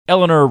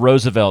Eleanor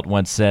Roosevelt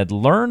once said,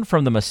 "Learn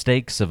from the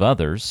mistakes of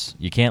others.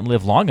 You can't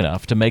live long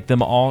enough to make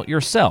them all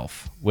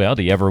yourself." Well,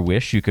 do you ever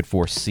wish you could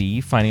foresee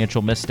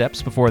financial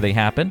missteps before they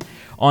happen?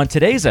 On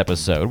today's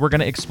episode, we're going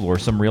to explore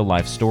some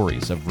real-life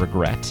stories of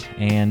regret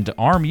and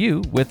arm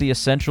you with the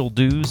essential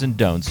do's and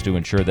don'ts to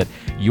ensure that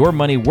your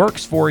money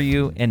works for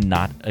you and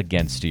not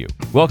against you.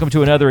 Welcome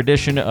to another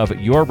edition of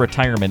Your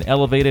Retirement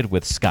Elevated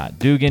with Scott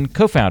Dugan,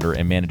 co-founder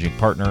and managing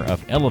partner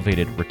of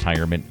Elevated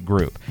Retirement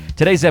Group.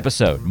 Today's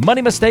episode,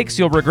 money mistakes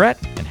you'll regret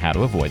and how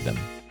to avoid them.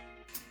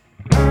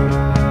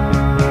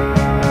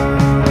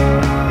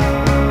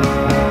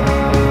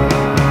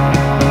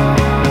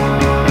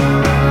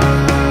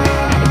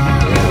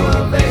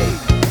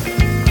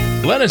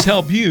 Let us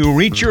help you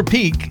reach your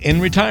peak in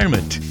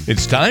retirement.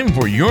 It's time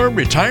for Your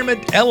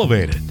Retirement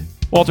Elevated.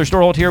 Walter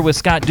Storholt here with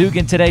Scott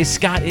Dugan today.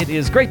 Scott, it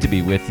is great to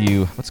be with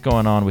you. What's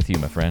going on with you,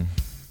 my friend?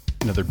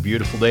 Another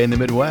beautiful day in the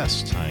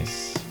Midwest.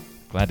 Nice.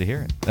 Glad to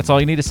hear it. That's all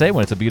you need to say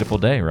when it's a beautiful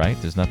day, right?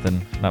 There's not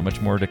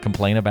much more to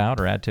complain about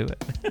or add to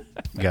it.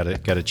 Got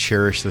to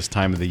cherish this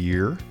time of the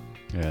year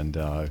and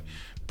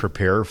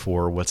prepare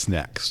for what's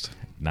next.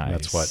 Nice.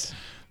 That's what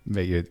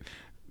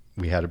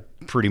we had a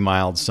pretty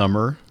mild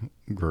summer.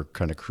 We're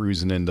kind of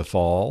cruising into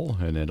fall,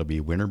 and it'll be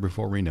winter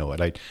before we know it.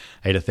 I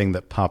had a thing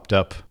that popped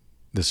up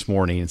this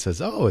morning and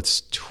says, "Oh,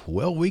 it's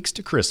 12 weeks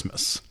to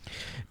Christmas."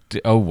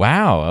 Oh,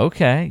 wow.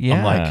 Okay. Yeah.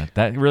 I'm like,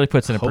 that really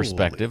puts it in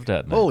perspective,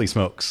 doesn't it? Holy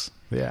smokes.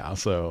 Yeah.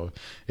 So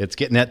it's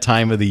getting that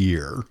time of the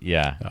year.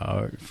 Yeah.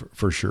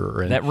 For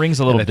sure. And that rings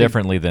a little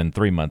differently than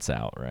 3 months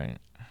out, right?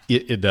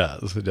 It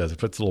does. It does. It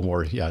puts a little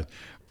more. Yeah.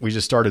 We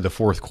just started the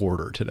fourth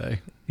quarter today.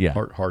 Yeah.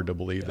 Hard to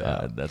believe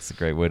that. That's a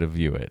great way to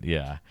view it.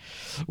 Yeah.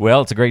 Well,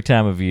 it's a great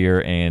time of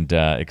year and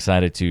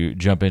excited to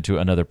jump into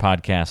another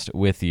podcast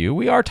with you.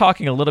 We are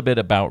talking a little bit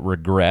about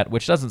regret,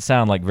 which doesn't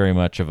sound like very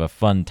much of a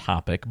fun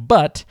topic,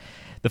 but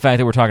the fact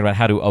that we're talking about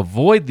how to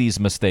avoid these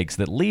mistakes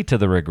that lead to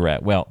the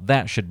regret, well,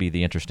 that should be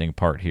the interesting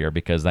part here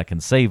because that can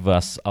save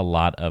us a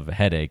lot of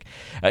headache.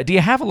 Do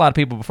you have a lot of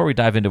people, before we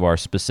dive into our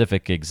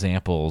specific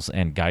examples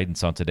and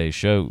guidance on today's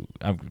show,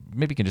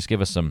 maybe you can just give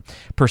us some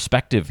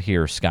perspective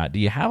here, Scott. Do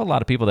you have a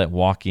lot of people that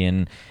walk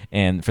in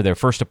and for their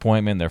first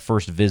appointment, their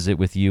first visit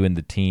with you and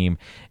the team,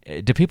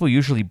 do people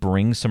usually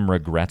bring some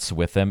regrets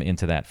with them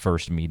into that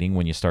first meeting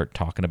when you start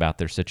talking about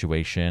their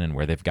situation and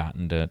where they've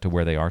gotten to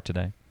where they are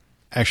today?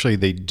 Actually,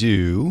 they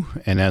do,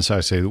 and as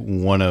I say,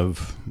 one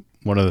of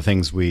the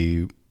things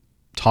we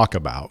talk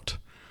about,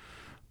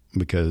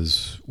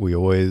 because we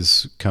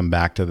always come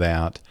back to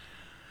that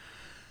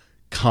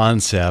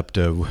concept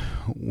of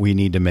we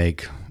need to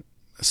make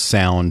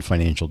sound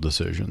financial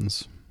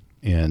decisions,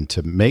 and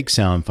to make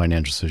sound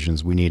financial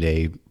decisions, we need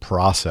a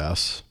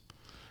process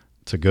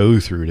to go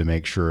through to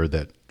make sure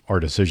that our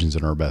decisions are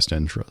in our best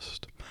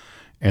interest.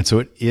 And so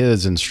it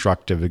is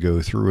instructive to go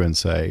through and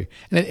say,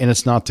 and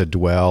it's not to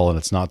dwell and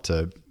it's not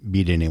to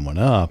beat anyone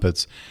up.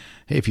 It's,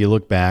 hey, if you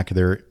look back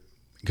there,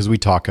 because we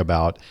talk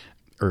about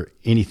or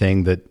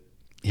anything that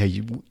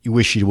you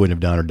wish you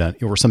wouldn't have done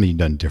or something you've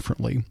done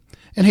differently.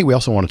 And hey, we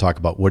also want to talk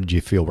about what did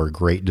you feel were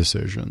great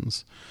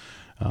decisions.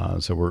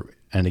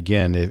 And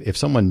again, if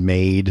someone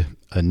made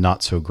a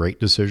not so great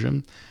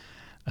decision,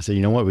 I say,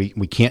 you know what,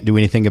 we can't do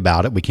anything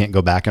about it. We can't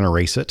go back and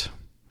erase it.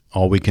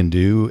 All we can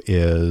do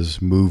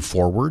is move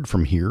forward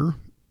from here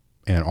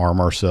and arm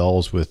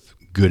ourselves with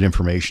good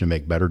information to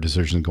make better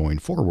decisions going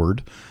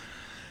forward.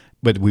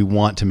 But we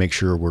want to make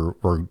sure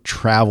we're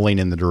traveling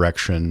in the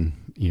direction,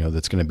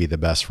 that's going to be the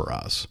best for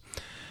us.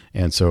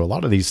 And so a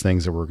lot of these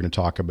things that we're going to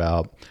talk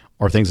about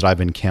are things that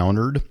I've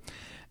encountered.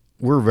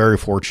 We're very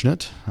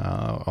fortunate.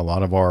 A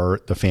lot of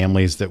the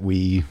families that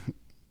we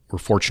were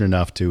fortunate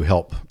enough to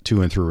help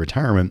to and through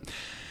retirement,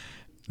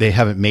 they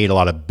haven't made a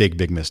lot of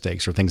big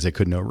mistakes or things they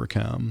couldn't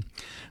overcome.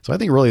 So I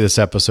think really this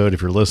episode,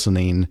 if you're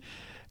listening,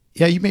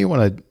 you may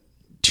want to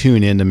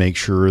tune in to make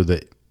sure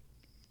that,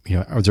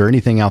 is there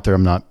anything out there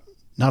I'm not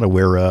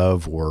aware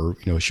of or,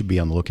 should be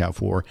on the lookout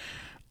for?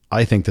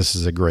 I think this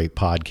is a great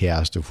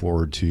podcast to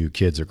forward to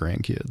kids or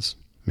grandkids,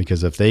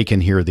 because if they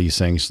can hear these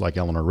things, like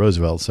Eleanor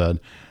Roosevelt said,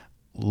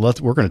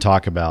 we're going to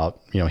talk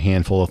about, a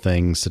handful of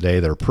things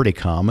today that are pretty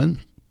common,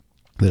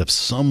 that if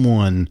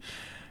someone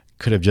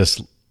could have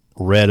just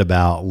read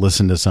about,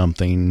 listened to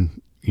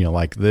something,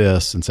 like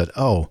this and said,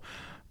 oh,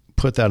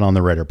 put that on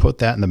the radar, put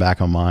that in the back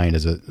of my mind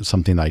as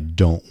something I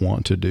don't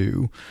want to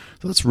do.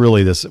 So that's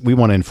really this. We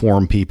want to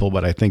inform people,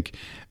 but I think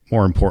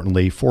more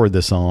importantly, forward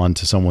this on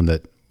to someone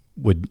that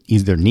would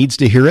either needs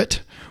to hear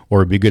it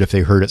or it'd be good if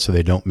they heard it so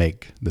they don't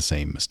make the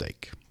same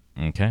mistake.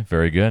 Okay,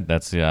 very good.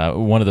 That's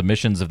one of the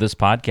missions of this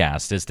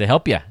podcast is to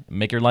help you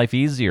make your life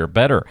easier,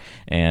 better.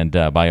 And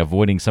by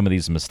avoiding some of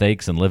these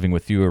mistakes and living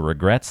with fewer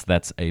regrets,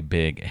 that's a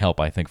big help,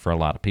 I think, for a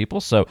lot of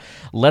people. So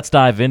let's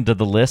dive into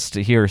the list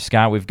here,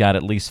 Scott. We've got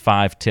at least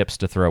 5 tips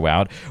to throw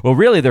out. Well,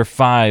 really, they're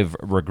 5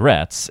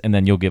 regrets, and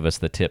then you'll give us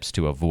the tips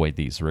to avoid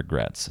these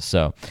regrets.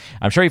 So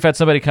I'm sure you've had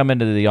somebody come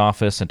into the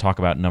office and talk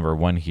about number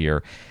 1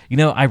 here.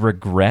 I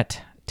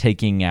regret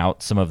taking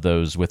out some of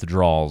those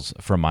withdrawals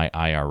from my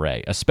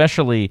IRA,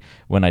 especially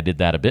when I did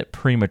that a bit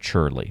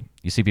prematurely.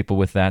 You see people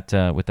with that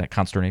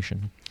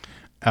consternation?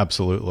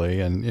 Absolutely.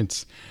 And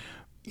it's,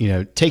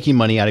 taking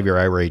money out of your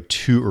IRA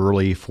too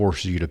early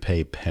forces you to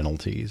pay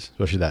penalties,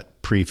 especially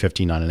that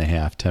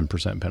pre-59.5%,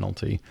 10%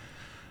 penalty,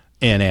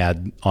 and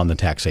add on the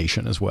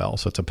taxation as well.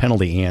 So it's a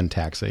penalty and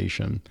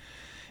taxation.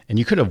 And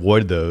you could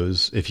avoid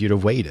those if you'd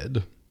have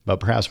waited. But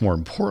perhaps more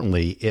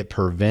importantly, it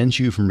prevents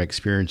you from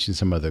experiencing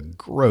some of the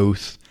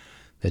growth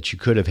that you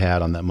could have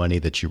had on that money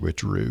that you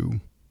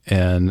withdrew.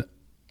 And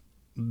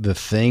the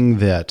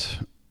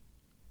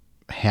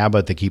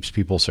habit that keeps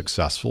people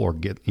successful or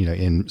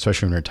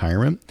especially in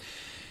retirement,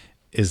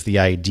 is the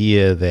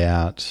idea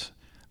that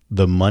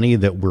the money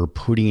that we're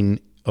putting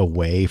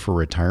away for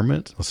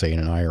retirement, let's say in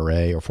an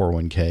IRA or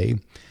 401k,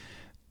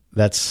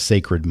 that's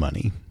sacred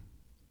money.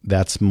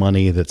 That's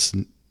money that's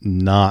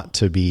not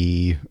to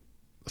be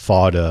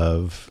thought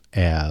of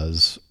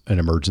as an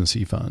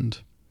emergency fund.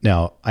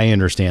 Now, I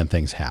understand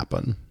things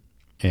happen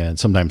and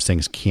sometimes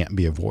things can't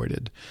be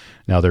avoided.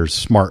 Now, there's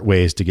smart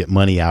ways to get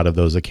money out of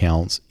those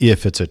accounts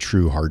if it's a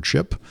true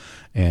hardship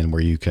and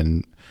where you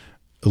can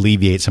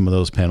alleviate some of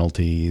those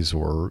penalties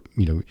or,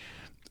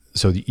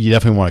 so you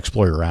definitely want to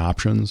explore your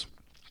options.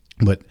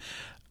 But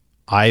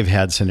I've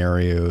had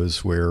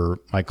scenarios where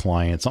my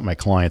clients, not my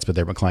clients, but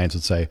my clients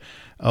would say,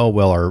 oh,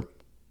 well,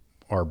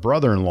 our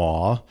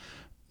brother-in-law,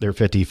 they're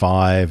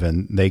 55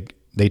 and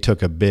they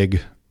took a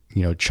big,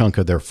 chunk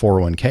of their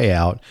 401k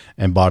out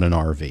and bought an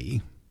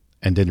RV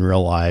and didn't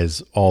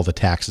realize all the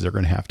taxes they're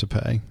going to have to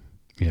pay.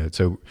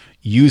 So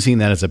using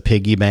that as a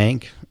piggy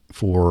bank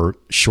for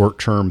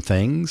short-term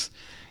things,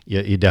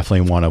 you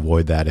definitely want to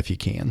avoid that if you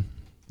can.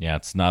 Yeah,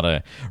 it's not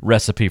a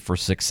recipe for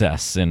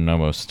success in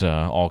almost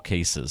all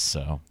cases.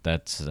 So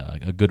that's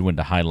a good one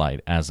to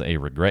highlight as a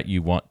regret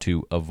you want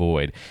to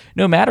avoid,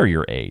 no matter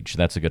your age.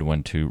 That's a good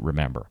one to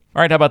remember.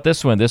 All right, how about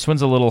this one? This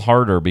one's a little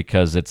harder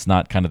because it's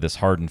not kind of this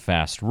hard and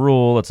fast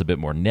rule. It's a bit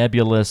more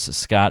nebulous,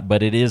 Scott,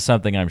 but it is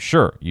something I'm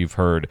sure you've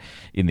heard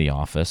in the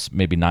office.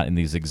 Maybe not in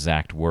these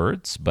exact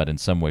words, but in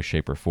some way,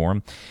 shape, or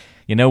form.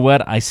 You know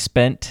what? I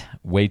spent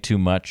way too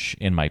much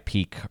in my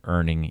peak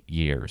earning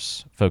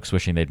years. Folks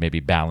wishing they'd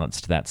maybe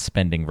balanced that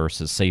spending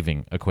versus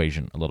saving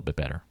equation a little bit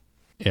better.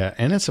 Yeah,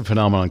 and it's a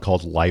phenomenon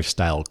called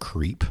lifestyle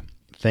creep.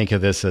 Think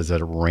of this as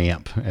a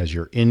ramp. As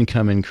your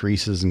income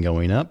increases and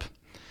going up,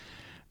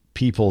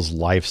 people's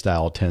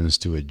lifestyle tends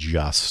to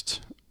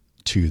adjust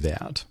to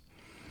that.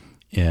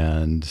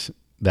 And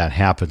that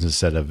happens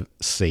instead of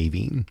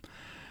saving.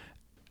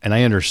 And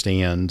I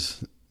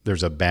understand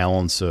there's a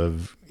balance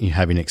of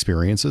having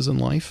experiences in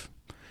life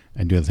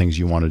and doing the things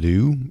you want to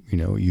do,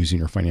 using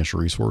your financial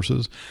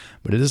resources.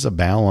 But it is a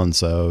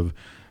balance of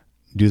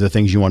do the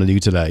things you want to do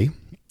today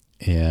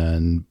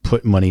and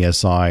put money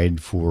aside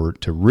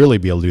to really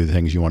be able to do the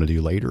things you want to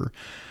do later.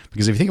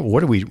 Because if you think of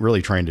what are we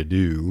really trying to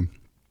do,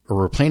 or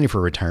we're planning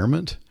for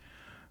retirement,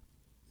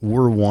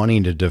 we're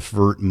wanting to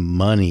divert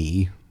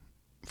money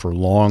for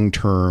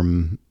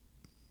long-term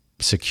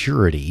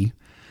security,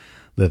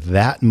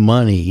 that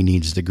money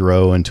needs to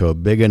grow into a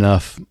big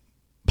enough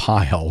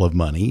pile of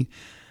money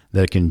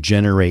that can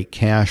generate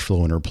cash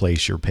flow and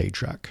replace your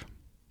paycheck.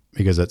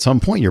 Because at some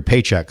point your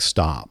paycheck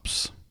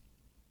stops.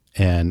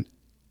 And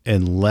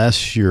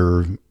unless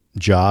your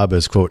job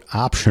is, quote,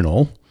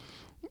 optional,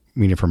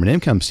 meaning from an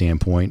income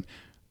standpoint,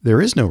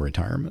 there is no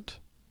retirement.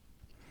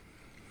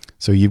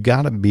 So you've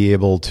got to be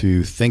able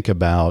to think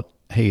about,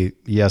 hey,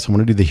 yes, I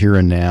want to do the here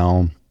and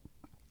now,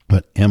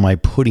 but am I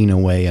putting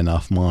away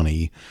enough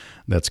money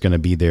that's going to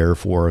be there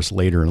for us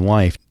later in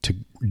life to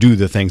do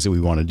the things that we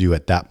want to do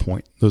at that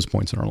point, those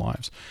points in our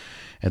lives?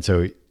 And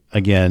so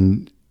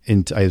again,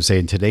 I would say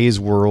in today's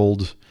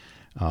world,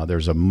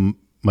 there's a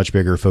much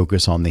bigger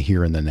focus on the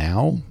here and the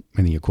now,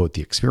 and then you quote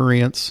the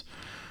experience.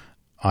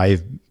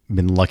 I've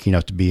been lucky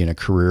enough to be in a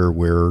career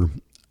where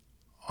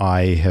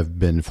I have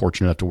been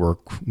fortunate enough to work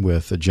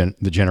with the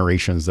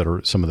generations that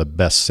are some of the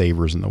best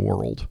savers in the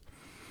world.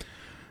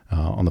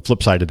 On the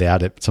flip side of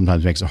that, it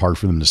sometimes makes it hard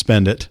for them to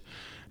spend it,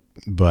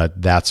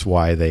 but that's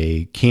why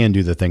they can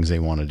do the things they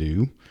want to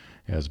do,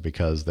 is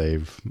because they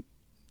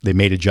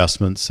made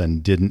adjustments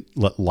and didn't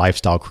let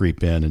lifestyle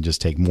creep in and just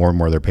take more and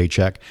more of their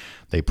paycheck.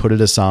 They put it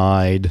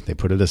aside,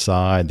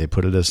 and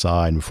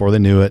before they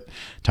knew it,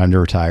 time to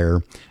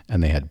retire,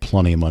 and they had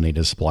plenty of money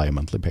to supply a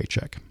monthly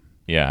paycheck.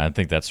 Yeah, I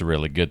think that's a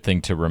really good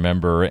thing to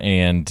remember,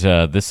 and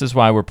this is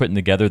why we're putting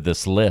together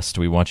this list.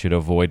 We want you to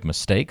avoid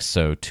mistakes,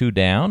 so 2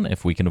 down.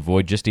 If we can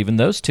avoid just even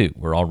those 2,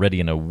 we're already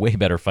in a way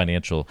better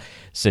financial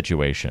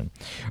situation.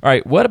 All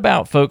right, what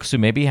about folks who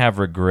maybe have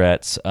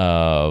regrets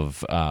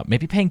of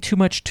maybe paying too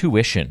much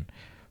tuition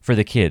for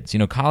the kids?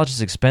 College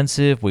is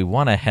expensive, we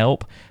want to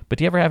help, but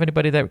do you ever have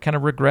anybody that kind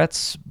of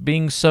regrets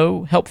being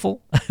so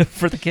helpful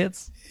for the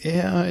kids?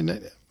 Yeah,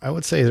 and I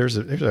would say there's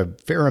a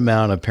fair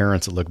amount of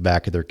parents that look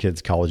back at their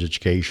kids' college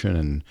education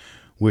and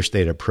wish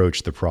they'd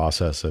approached the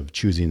process of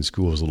choosing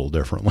schools a little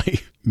differently.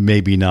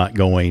 Maybe not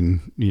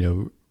going,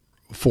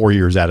 4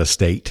 years out of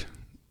state.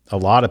 A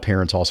lot of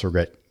parents also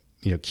regret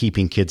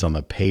keeping kids on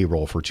the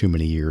payroll for too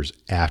many years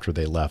after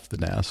they left the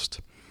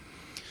nest.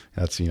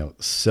 That's,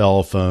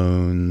 cell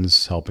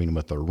phones, helping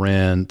with the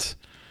rent,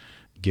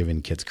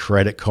 giving kids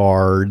credit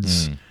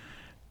cards.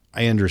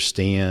 I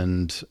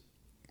understand,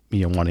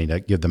 wanting to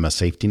give them a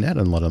safety net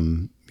and let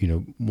them,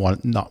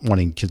 not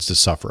wanting kids to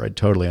suffer. I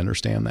totally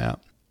understand that.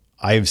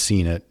 I've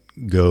seen it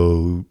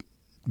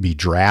be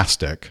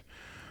drastic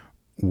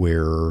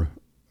where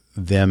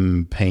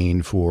them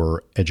paying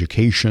for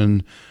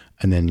education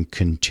and then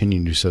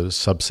continuing to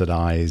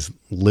subsidize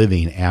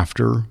living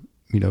after,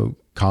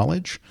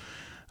 college,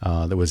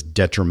 that was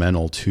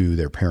detrimental to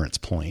their parents'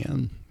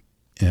 plan.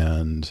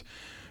 And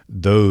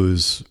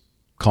those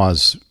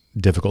cause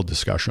difficult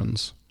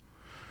discussions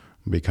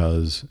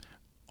because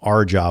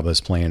our job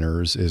as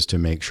planners is to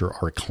make sure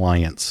our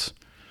clients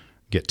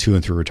get to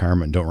and through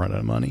retirement and don't run out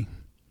of money.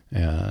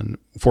 And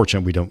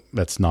fortunately,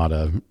 that's not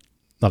a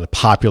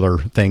popular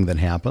thing that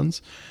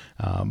happens.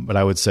 But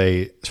I would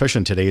say, especially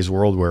in today's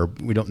world where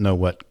we don't know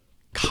what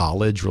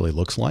college really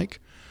looks like.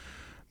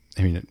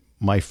 I mean,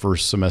 my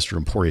first semester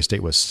in Emporia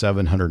State was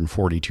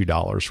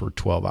 $742 for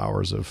 12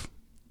 hours of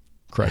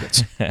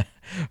credits.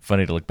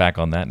 Funny to look back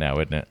on that now,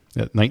 isn't it?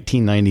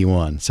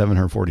 1991,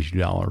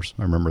 $742.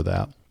 I remember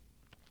that.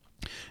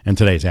 And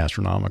today it's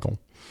astronomical.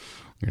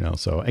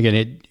 So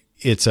again,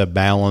 it's a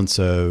balance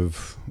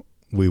of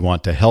we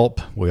want to help.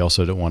 We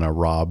also don't want to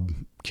rob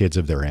kids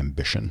of their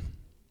ambition.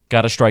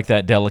 Got to strike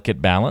that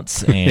delicate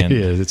balance, and it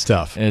is. It's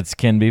tough. It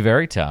can be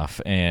very tough,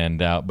 and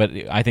but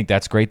I think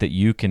that's great that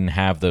you can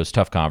have those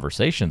tough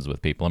conversations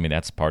with people. I mean,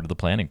 that's part of the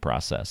planning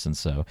process, and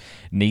so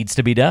needs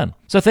to be done.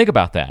 So think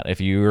about that. If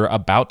you're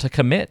about to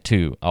commit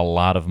to a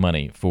lot of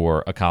money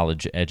for a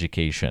college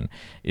education,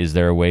 is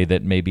there a way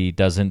that maybe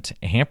doesn't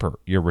hamper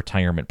your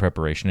retirement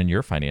preparation and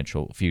your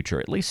financial future?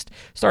 At least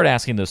start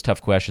asking those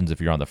tough questions if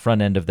you're on the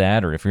front end of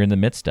that or if you're in the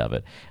midst of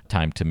it.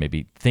 Time to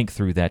maybe think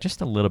through that just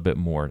a little bit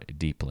more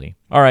deeply.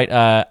 All right.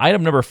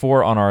 Item number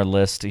 4 on our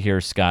list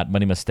here, Scott,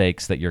 money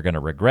mistakes that you're going to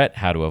regret,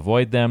 how to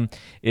avoid them,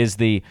 is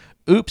the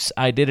oops,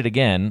 I did it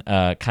again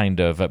kind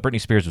of.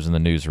 Britney Spears was in the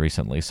news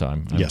recently, so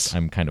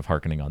I'm kind of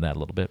hearkening on that a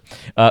little bit.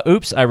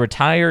 Oops, I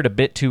retired a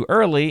bit too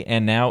early,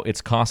 and now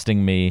it's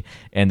costing me,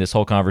 and this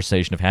whole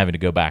conversation of having to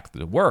go back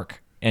to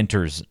work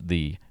enters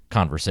the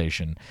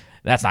conversation.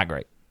 That's not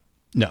great.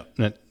 No,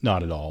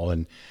 not at all.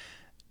 And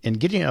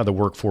getting out of the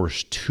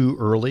workforce too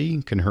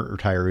early can hurt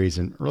retirees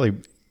and really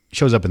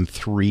shows up in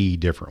 3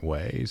 different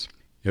ways.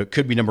 It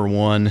could be, number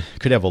one,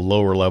 could have a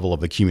lower level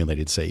of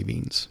accumulated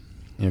savings.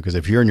 Because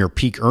if you're in your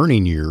peak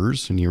earning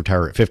years and you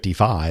retire at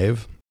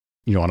 55,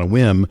 on a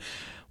whim,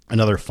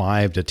 another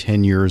 5 to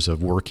 10 years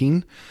of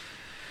working,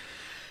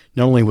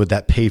 not only would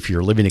that pay for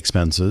your living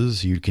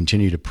expenses, you'd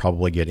continue to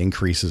probably get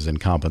increases in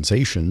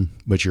compensation,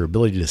 but your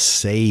ability to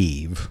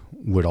save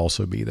would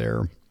also be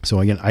there. So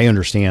again, I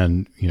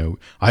understand,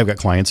 I've got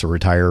clients that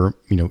retire,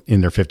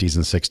 in their 50s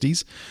and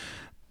 60s,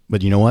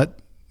 but you know what?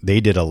 They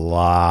did a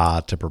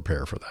lot to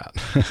prepare for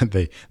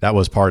that. That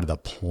was part of the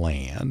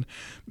plan.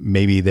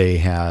 Maybe they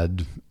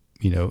had,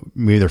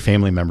 maybe their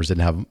family members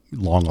didn't have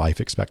long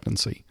life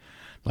expectancy.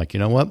 Like,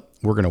 you know what?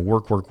 We're going to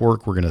work. We're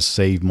going to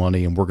save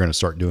money and we're going to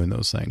start doing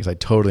those things. I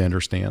totally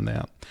understand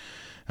that.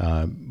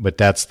 But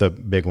that's the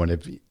big one.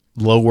 If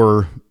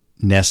lower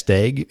nest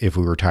egg, if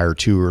we retire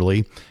too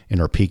early in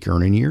our peak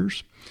earning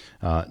years.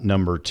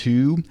 Number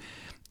 2,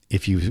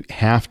 if you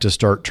have to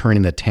start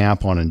turning the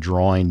tap on and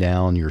drawing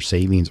down your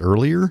savings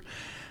earlier,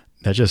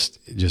 that just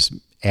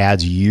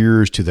adds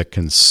years to the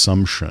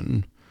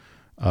consumption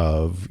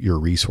of your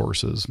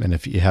resources. And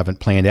if you haven't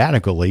planned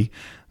adequately,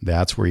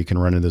 that's where you can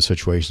run into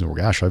situations where,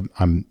 gosh,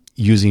 I'm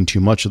using too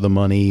much of the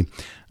money.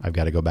 I've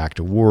got to go back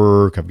to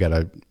work. I've got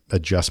to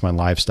adjust my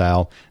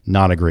lifestyle.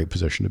 Not a great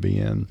position to be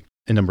in.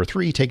 And number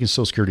 3, taking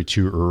Social Security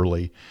too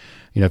early.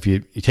 If you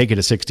take it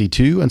at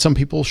 62, and some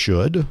people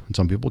should, and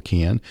some people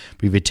can,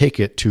 but if you take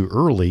it too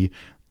early,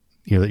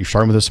 you're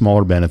starting with a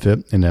smaller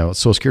benefit, and now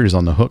Social Security is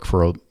on the hook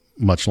for a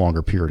much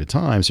longer period of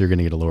time, so you're going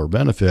to get a lower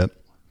benefit.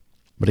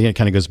 But again, it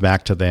kind of goes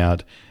back to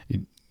that.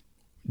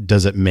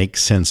 Does it make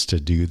sense to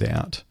do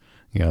that?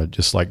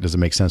 Just like, does it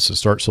make sense to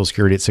start Social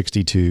Security at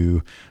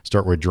 62,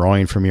 start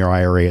withdrawing from your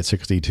IRA at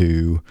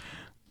 62?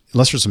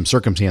 Unless there's some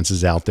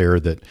circumstances out there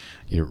that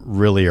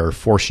really are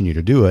forcing you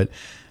to do it,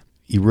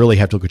 you really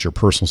have to look at your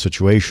personal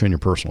situation, your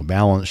personal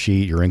balance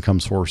sheet, your income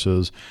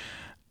sources,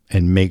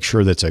 and make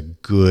sure that's a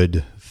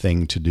good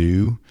thing to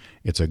do.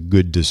 It's a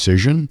good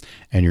decision,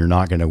 and you're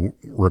not going to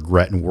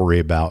regret and worry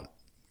about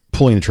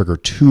pulling the trigger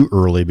too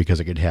early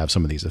because it could have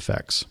some of these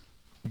effects.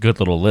 Good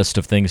little list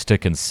of things to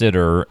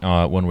consider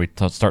when we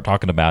start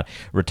talking about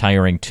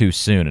retiring too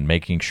soon and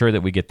making sure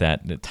that we get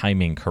that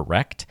timing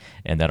correct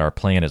and that our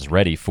plan is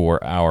ready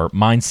for our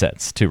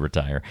mindsets to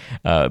retire.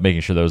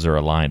 Making sure those are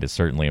aligned is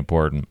certainly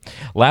important.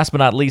 Last but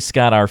not least,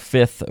 Scott, our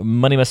 5th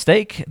money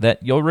mistake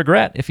that you'll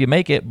regret if you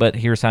make it, but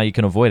here's how you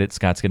can avoid it.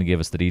 Scott's going to give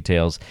us the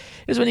details,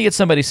 is when you get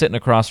somebody sitting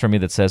across from you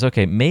that says,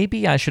 okay,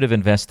 maybe I should have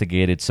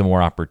investigated some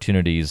more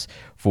opportunities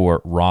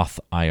for Roth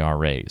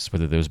IRAs,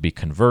 whether those be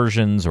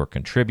conversions or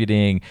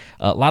contributing saying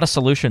a lot of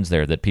solutions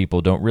there that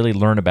people don't really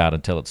learn about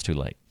until it's too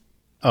late.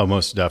 Oh,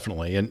 most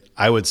definitely. And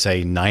I would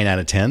say 9 out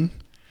of 10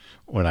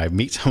 when I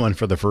meet someone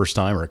for the first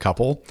time or a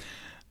couple,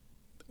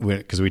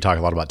 because we talk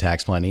a lot about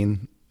tax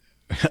planning,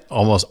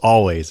 almost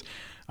always,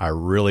 I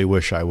really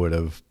wish I would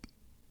have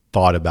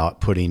thought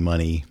about putting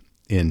money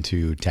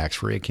into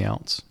tax-free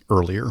accounts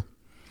earlier,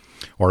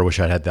 or I wish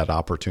I'd had that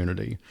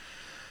opportunity.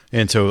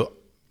 And so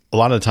a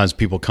lot of the times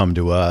people come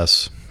to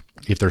us,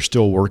 if they're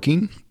still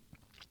working,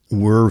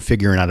 we're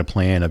figuring out a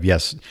plan of,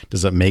 yes,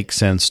 does it make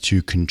sense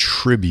to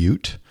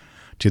contribute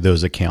to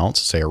those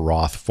accounts, say a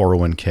Roth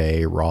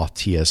 401k, Roth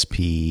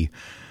TSP,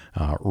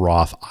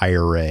 Roth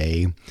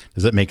IRA?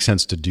 Does it make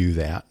sense to do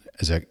that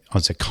as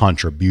a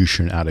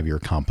contribution out of your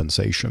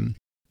compensation?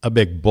 A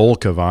big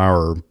bulk of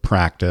our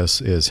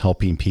practice is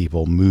helping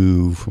people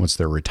move, once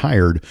they're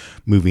retired,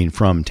 moving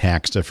from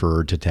tax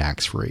deferred to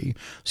tax free.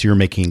 So you're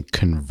making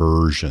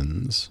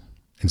conversions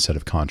instead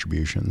of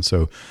contributions.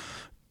 So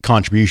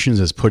contributions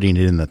is putting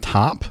it in the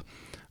top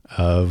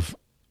of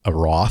a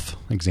Roth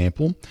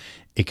example.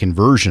 A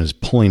conversion is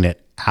pulling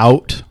it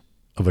out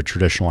of a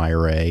traditional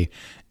IRA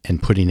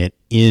and putting it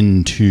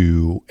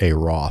into a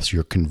Roth. So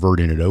you're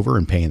converting it over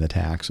and paying the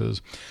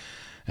taxes.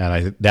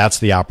 And that's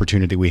the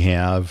opportunity we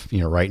have.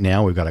 Right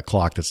now we've got a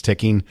clock that's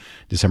ticking.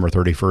 December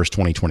 31st,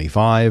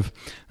 2025.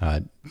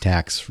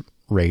 Tax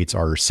rates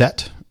are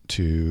set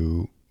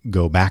to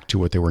go back to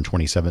what they were in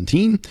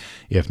 2017.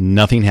 If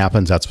nothing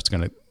happens,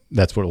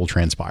 that's what will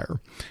transpire.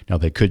 Now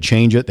they could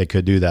change it. They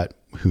could do that.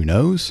 Who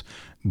knows?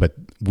 But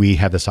we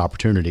have this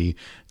opportunity,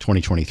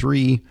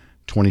 2023,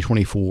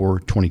 2024,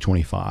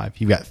 2025.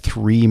 You've got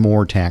 3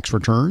 more tax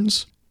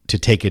returns to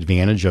take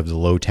advantage of the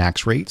low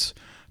tax rates,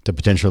 to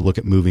potentially look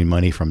at moving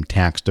money from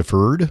tax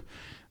deferred,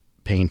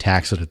 paying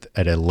tax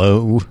at a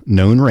low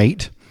known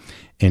rate,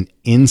 and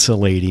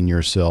insulating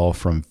yourself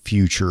from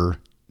future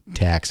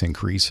tax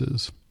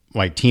increases.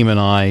 My team and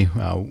I,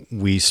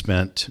 we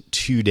spent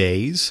 2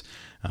 days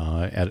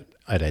at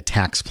a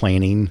tax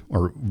planning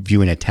or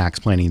viewing a tax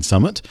planning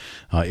summit.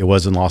 It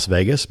was in Las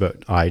Vegas,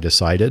 but I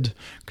decided,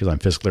 because I'm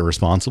fiscally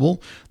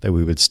responsible, that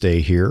we would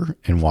stay here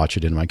and watch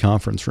it in my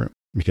conference room,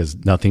 because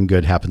nothing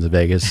good happens in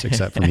Vegas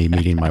except for me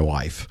meeting my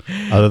wife.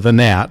 Other than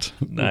that,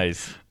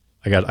 nice.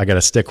 I got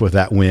to stick with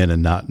that win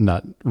and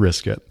not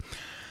risk it.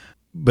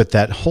 But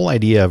that whole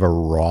idea of a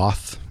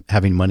Roth,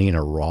 having money in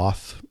a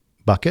Roth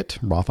bucket,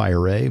 Roth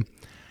IRA,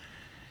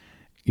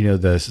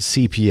 the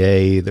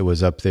CPA that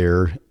was up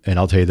there, and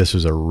I'll tell you, this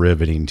was a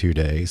riveting 2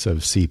 days of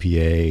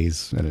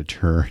CPAs and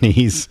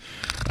attorneys.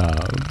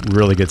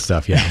 Really good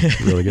stuff. Yeah,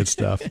 really good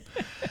stuff.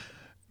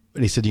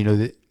 But he said,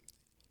 that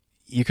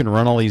you can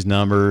run all these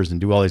numbers and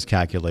do all these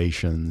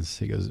calculations.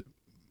 He goes,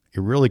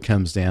 it really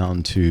comes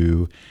down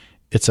to,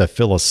 it's a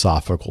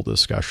philosophical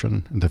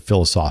discussion, the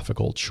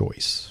philosophical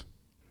choice,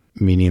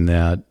 meaning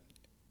that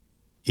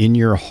in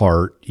your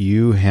heart,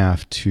 you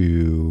have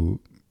to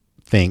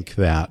think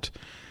that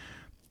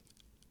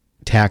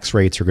tax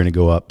rates are going to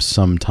go up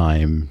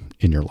sometime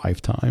in your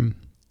lifetime.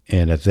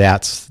 And if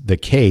that's the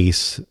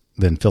case,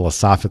 then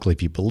philosophically,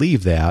 if you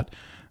believe that,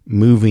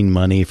 moving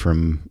money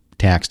from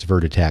tax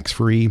deferred to tax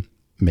free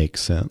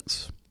makes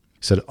sense.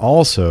 He said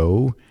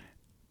also,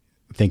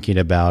 thinking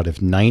about if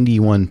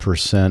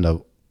 91%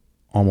 of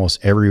almost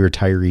every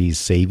retiree's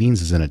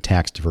savings is in a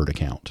tax deferred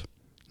account,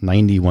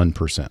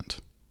 91%.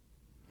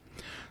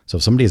 So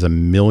if somebody has $1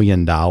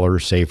 million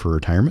saved for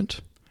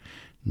retirement,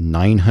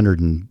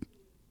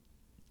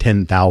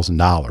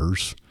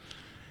 $910,000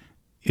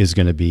 is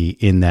going to be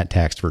in that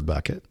tax deferred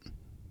bucket.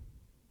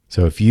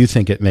 So if you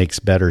think it makes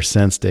better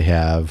sense to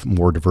have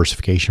more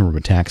diversification from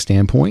a tax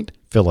standpoint,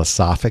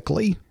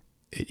 philosophically,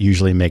 it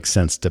usually makes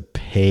sense to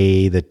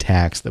pay the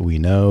tax that we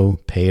know,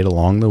 pay it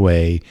along the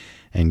way,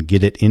 and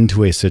get it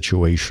into a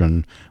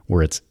situation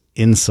where it's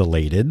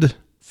insulated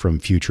from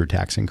future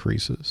tax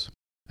increases.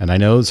 And I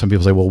know some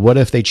people say, well, what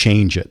if they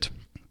change it?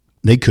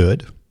 They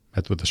could.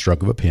 That's with the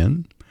stroke of a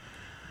pen.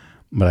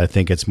 But I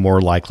think it's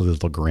more likely that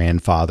they'll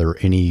grandfather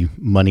any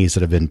monies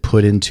that have been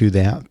put into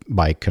that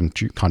by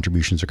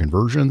contributions or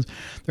conversions.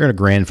 They're going to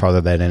grandfather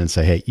that in and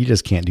say, hey, you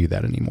just can't do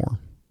that anymore.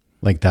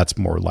 Like, that's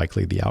more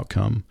likely the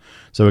outcome.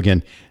 So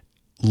again,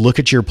 look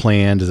at your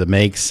plan. Does it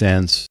make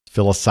sense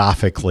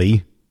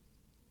philosophically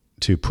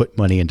to put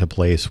money into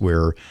place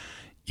where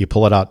you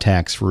pull it out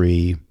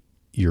tax-free,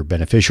 your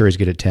beneficiaries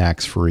get it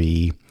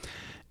tax-free,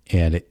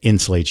 and it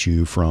insulates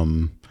you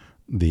from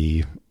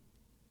the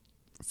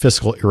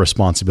fiscal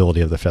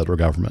irresponsibility of the federal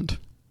government?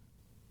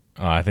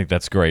 I think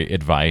that's great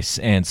advice,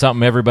 and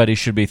something everybody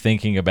should be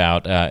thinking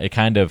about. It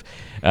kind of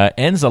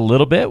ends a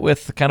little bit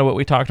with kind of what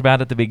we talked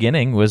about at the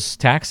beginning, was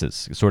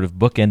taxes. It sort of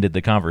bookended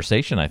the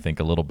conversation, I think,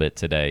 a little bit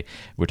today.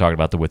 We're talking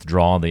about the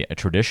withdrawal on the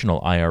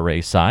traditional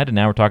IRA side, and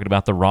now we're talking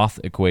about the Roth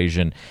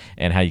equation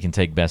and how you can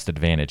take best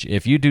advantage.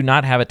 If you do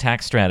not have a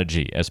tax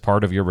strategy as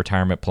part of your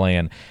retirement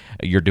plan,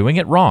 you're doing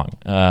it wrong,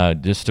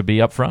 just to be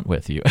upfront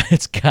with you.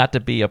 It's got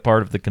to be a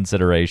part of the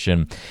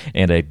consideration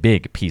and a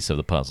big piece of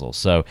the puzzle.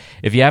 So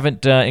if you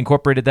haven't incorporated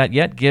incorporated that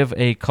yet, give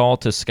a call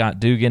to Scott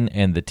Dugan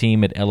and the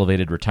team at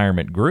Elevated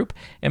Retirement Group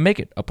and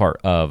make it a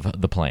part of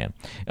the plan.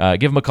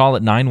 Give them a call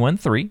at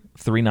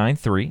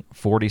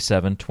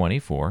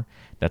 913-393-4724.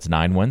 That's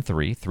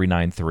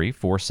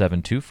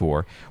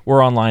 913-393-4724.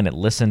 We're online at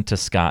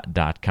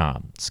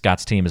listentoscott.com.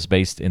 Scott's team is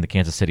based in the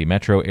Kansas City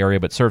metro area,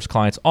 but serves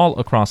clients all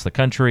across the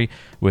country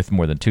with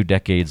more than 2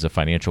 decades of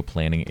financial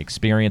planning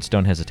experience.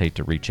 Don't hesitate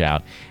to reach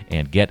out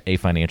and get a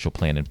financial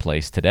plan in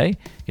place today.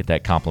 Get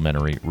that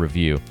complimentary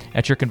review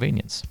at your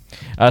convenience.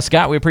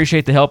 Scott, we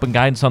appreciate the help and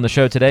guidance on the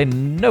show today.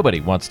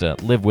 Nobody wants to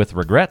live with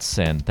regrets,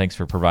 and thanks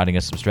for providing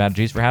us some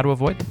strategies for how to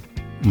avoid them.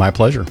 My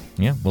pleasure.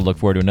 Yeah, we'll look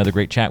forward to another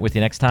great chat with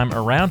you next time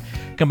around.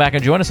 Come back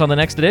and join us on the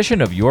next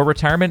edition of Your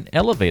Retirement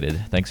Elevated.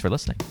 Thanks for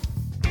listening.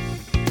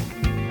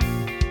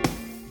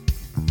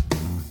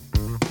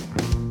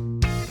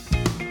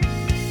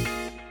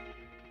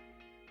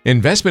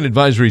 Investment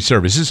advisory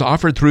services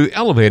offered through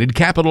Elevated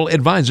Capital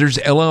Advisors,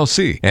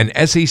 LLC, an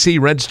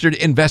SEC-registered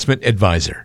investment advisor.